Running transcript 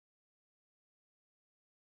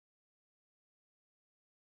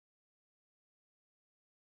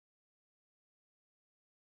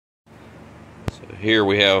So here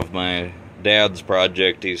we have my dad's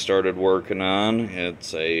project he started working on.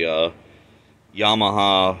 It's a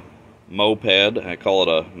Yamaha moped. I call it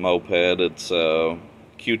a moped. It's a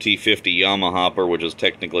QT50 Yamahopper, which is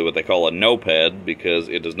technically what they call a no-ped because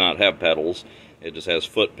it does not have pedals. It just has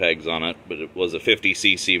foot pegs on it, but it was a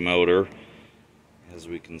 50cc motor. As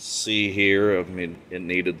we can see here, I mean, it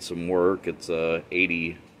needed some work. It's a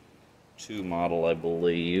 82 model, I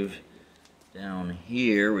believe. Down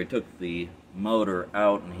here, we took the motor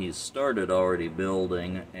out, and he's started already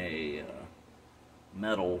building a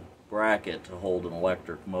metal bracket to hold an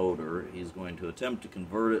electric motor. He's going to attempt to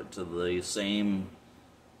convert it to the same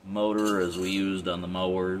motor as we used on the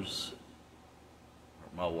mower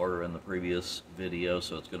in the previous video,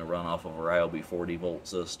 so it's going to run off of a Ryobi 40-volt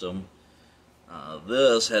system.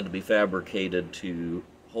 This had to be fabricated to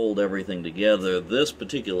hold everything together. This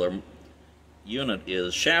particular unit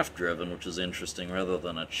is shaft driven, which is interesting, rather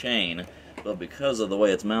than a chain, but because of the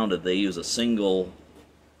way it's mounted, they use a single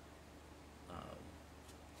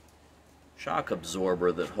shock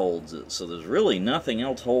absorber that holds it, so there's really nothing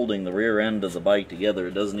else holding the rear end of the bike together.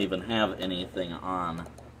 It doesn't even have anything on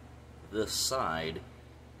this side.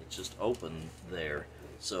 It's just open there,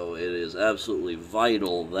 so it is absolutely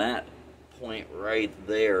vital. That point right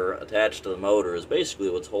there attached to the motor is basically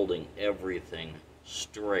what's holding everything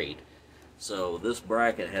straight. So this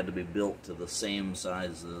bracket had to be built to the same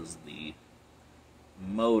size as the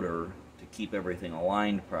motor to keep everything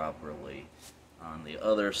aligned properly. On the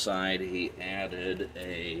other side, he added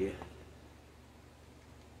a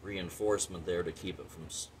reinforcement there to keep it from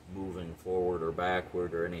moving forward or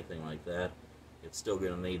backward or anything like that. It's still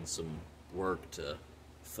going to need some work to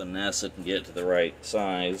finesse it and get it to the right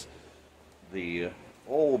size. The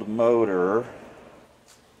old motor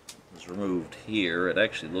was removed here. It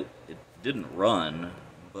actually it didn't run,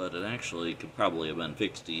 but it actually could probably have been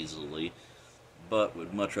fixed easily, but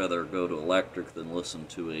would much rather go to electric than listen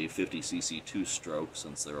to a 50cc two-stroke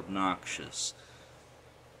since they're obnoxious.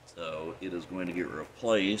 So it is going to get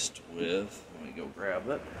replaced with, let me go grab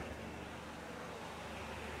it.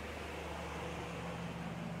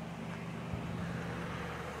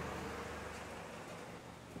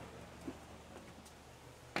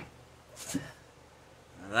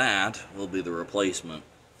 That will be the replacement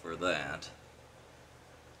for that.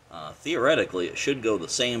 Theoretically, it should go the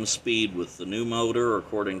same speed with the new motor,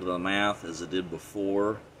 according to the math, as it did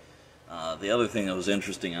before. The other thing that was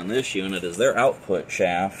interesting on this unit is their output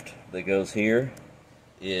shaft that goes here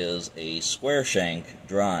is a square shank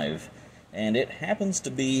drive, and it happens to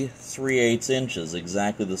be 3/8 inches,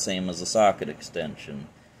 exactly the same as a socket extension.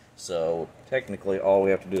 So technically all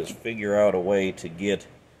we have to do is figure out a way to get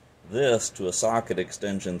this to a socket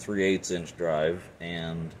extension 3/8 inch drive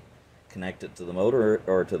and connect it to the motor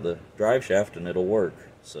or to the drive shaft, and it'll work.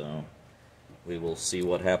 So we will see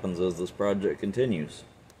what happens as this project continues.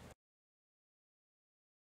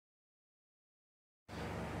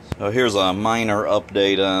 So here's a minor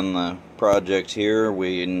update on the project here.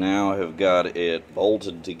 We now have got it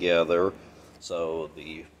bolted together. So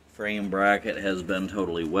the frame bracket has been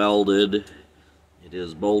totally welded. It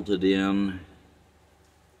is bolted in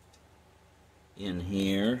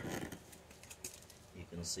here.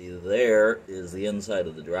 You can see there is the inside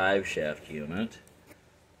of the drive shaft unit,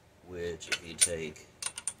 which if you take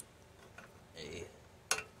a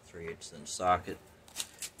 3/8 inch socket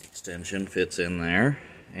extension fits in there,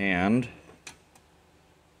 and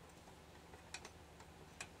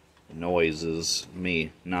the noise is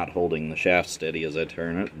me not holding the shaft steady as I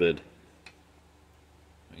turn it, but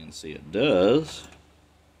you can see it does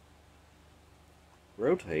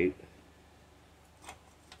rotate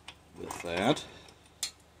with that.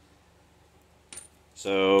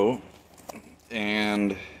 So,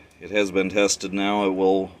 and it has been tested now. It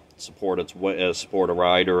will support support a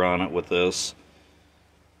rider on it with this.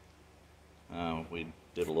 We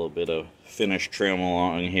did a little bit of finish trim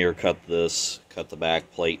along here, cut the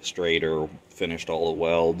back plate straighter, finished all the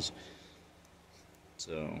welds.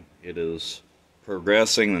 So it is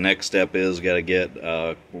progressing. The next step is got to get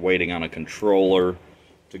waiting on a controller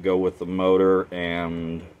to go with the motor,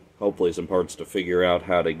 and hopefully some parts to figure out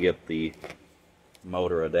how to get the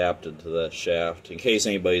motor adapted to the shaft. In case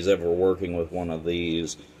anybody's ever working with one of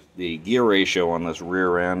these, the gear ratio on this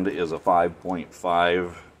rear end is a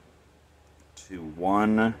 5.5 to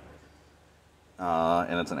 1,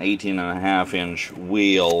 and it's an 18.5 inch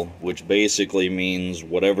wheel, which basically means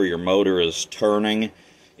whatever your motor is turning,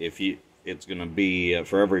 it's going to be,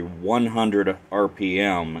 for every 100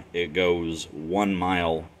 RPM, it goes 1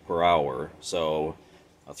 mile per hour. So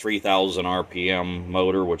a 3,000 RPM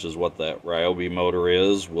motor, which is what that Ryobi motor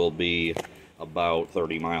is, will be about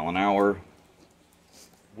 30 mile an hour.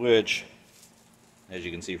 which, as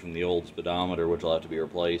you can see from the old speedometer, which will have to be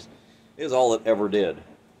replaced, is all it ever did.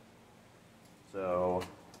 So,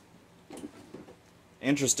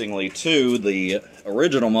 interestingly too, the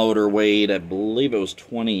original motor weighed, I believe it was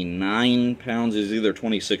 29 pounds, it was either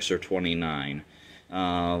 26 or 29.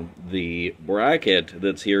 The bracket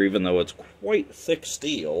that's here, even though it's quite thick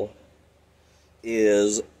steel,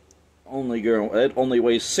 it only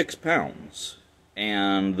weighs 6 pounds.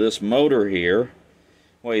 And this motor here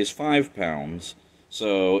weighs 5 pounds.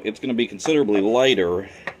 So it's going to be considerably lighter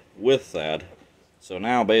with that. So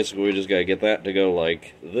now basically we just got to get that to go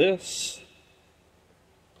like this.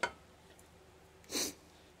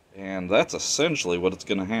 And that's essentially what it's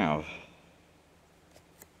going to have.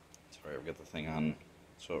 Sorry, I've got the thing on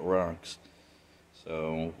so it rocks.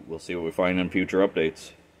 So we'll see what we find in future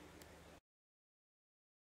updates.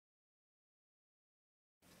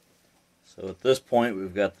 So at this point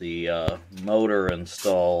we've got the motor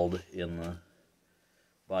installed in the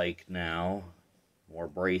bike now. More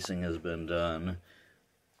bracing has been done.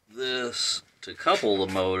 This, to couple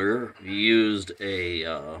the motor, we used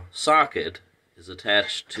a socket is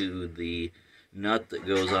attached to the nut that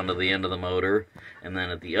goes onto the end of the motor, and then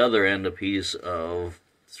at the other end a piece of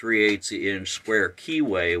 3/8 inch square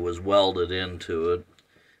keyway was welded into it.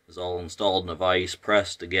 It was all installed in a vise,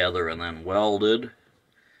 pressed together, and then welded.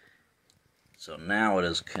 So now it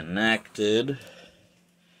is connected.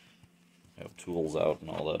 I have tools out and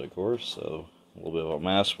all that, of course, so a little bit of a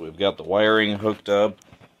mess. We've got the wiring hooked up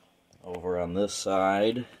over on this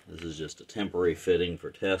side. This is just a temporary fitting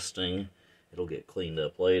for testing. It'll get cleaned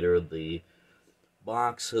up later. The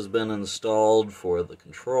box has been installed for the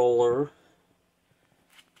controller.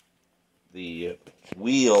 The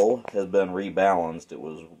wheel has been rebalanced. It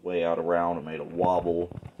was way out of round. It made a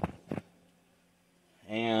wobble.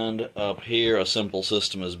 And up here, a simple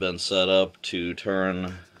system has been set up to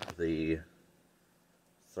turn the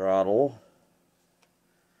throttle.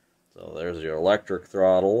 So there's your electric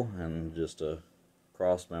throttle, and just a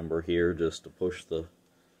cross member here just to push the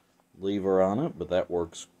lever on it, but that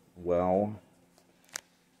works well.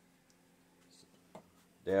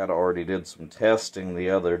 Dad already did some testing the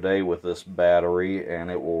other day with this battery,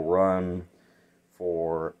 and it will run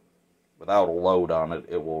for, without a load on it,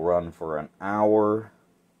 it will run for an hour,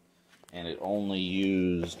 and it only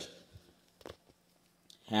used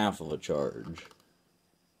half of a charge.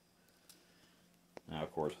 Now,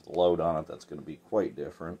 of course, with a load on it, that's going to be quite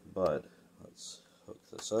different, but let's hook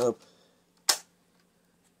this up.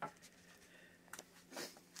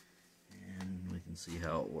 And we can see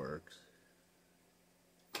how it works.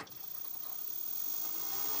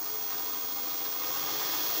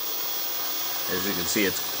 As you can see,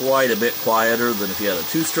 it's quite a bit quieter than if you had a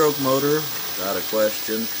two-stroke motor, without a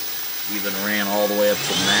question. Even ran all the way up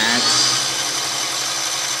to max.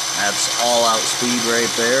 That's all-out speed right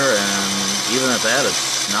there, and even at that,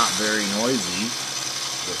 it's not very noisy.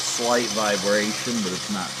 There's a slight vibration, but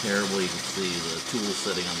it's not terrible. You can see the tool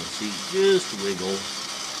sitting on the seat just wiggle.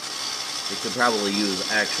 It could probably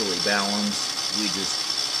use actually balance. We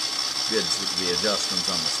just did the adjustments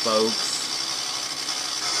on the spokes.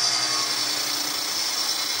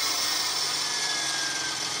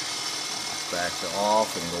 Back to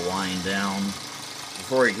off, and it'll wind down.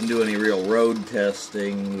 Before you can do any real road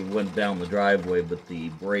testing, we went down the driveway, but the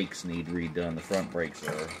brakes need redone. The front brakes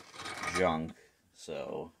are junk,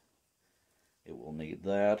 so it will need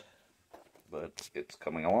that, but it's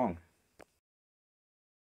coming along.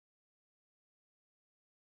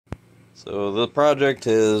 So the project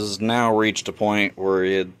has now reached a point where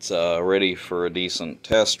it's ready for a decent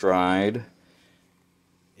test ride.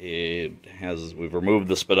 We've removed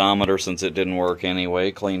the speedometer since it didn't work anyway,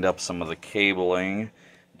 cleaned up some of the cabling.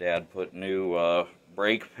 Dad put new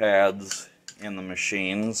brake pads in the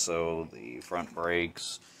machine, so the front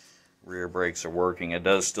brakes, rear brakes are working. It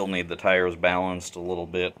does still need the tires balanced a little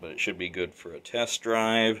bit, but it should be good for a test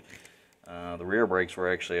drive. The rear brakes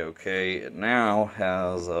were actually okay. It now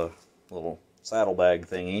has a little saddlebag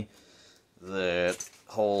thingy that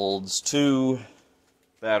holds 2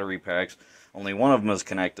 battery packs. Only one of them is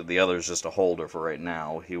connected, the other is just a holder for right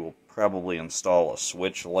now. He will probably install a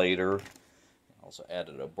switch later. Also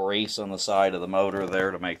added a brace on the side of the motor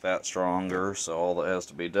there to make that stronger, so all that has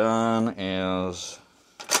to be done is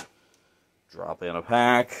drop in a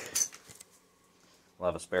pack. We'll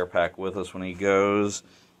have a spare pack with us when he goes,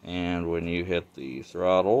 and when you hit the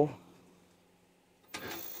throttle,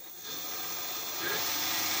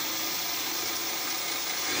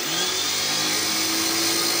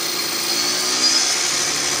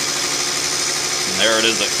 there it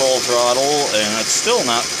is at full throttle, and it's still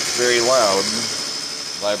not very loud.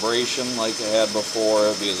 vibration like it had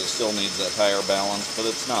before because it still needs that tire balance, but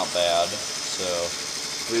it's not bad.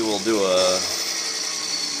 So we will do a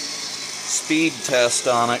speed test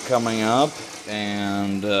on it coming up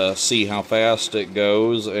and see how fast it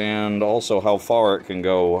goes and also how far it can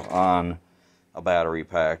go on a battery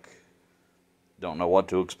pack. Don't know what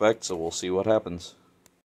to expect, so we'll see what happens.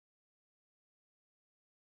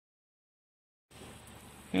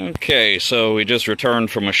 Okay, so we just returned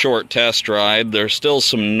from a short test ride. There's still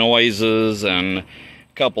some noises and a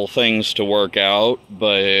couple things to work out,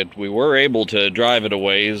 but we were able to drive it a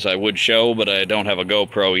ways. I would show, but I don't have a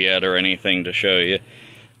GoPro yet or anything to show you.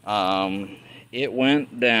 It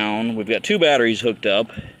went down. We've got 2 batteries hooked up,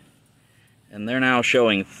 and they're now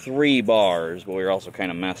showing 3 bars, but we were also kind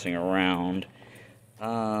of messing around.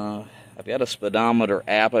 I've got a speedometer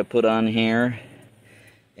app I put on here,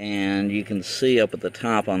 and you can see up at the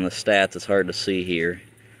top on the stats, it's hard to see here,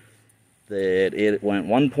 that it went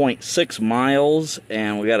 1.6 miles,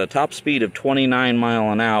 and we got a top speed of 29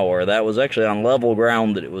 miles an hour. That was actually on level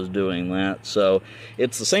ground that it was doing that, so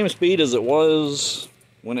it's the same speed as it was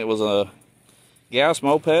when it was a gas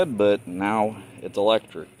moped, but now it's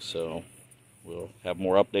electric, so we'll have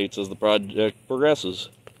more updates as the project progresses.